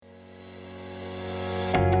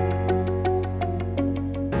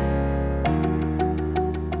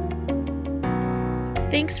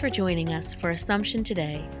Thanks for joining us for Assumption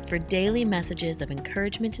Today for daily messages of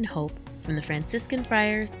encouragement and hope from the Franciscan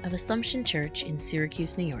Friars of Assumption Church in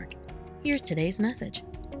Syracuse, New York. Here's today's message.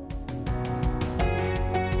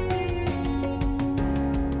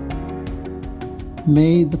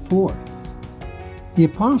 May the 4th. The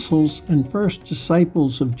apostles and first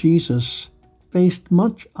disciples of Jesus faced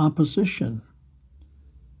much opposition.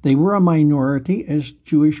 They were a minority as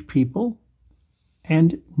Jewish people,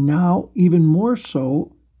 and now even more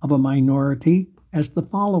so of a minority as the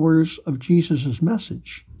followers of Jesus'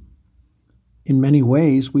 message. In many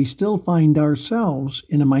ways, we still find ourselves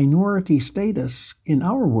in a minority status in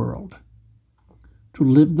our world. To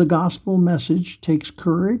live the gospel message takes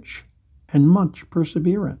courage and much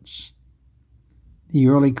perseverance. The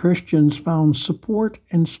early Christians found support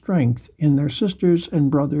and strength in their sisters and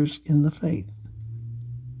brothers in the faith.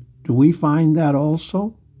 Do we find that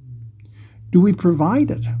also? Do we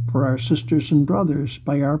provide it for our sisters and brothers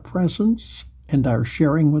by our presence and our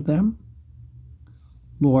sharing with them?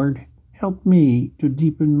 Lord, help me to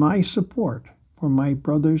deepen my support for my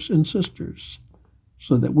brothers and sisters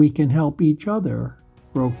so that we can help each other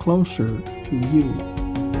grow closer to you.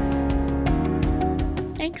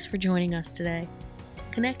 Thanks for joining us today.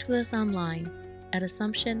 Connect with us online at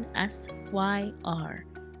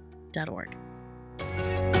AssumptionSYR.org.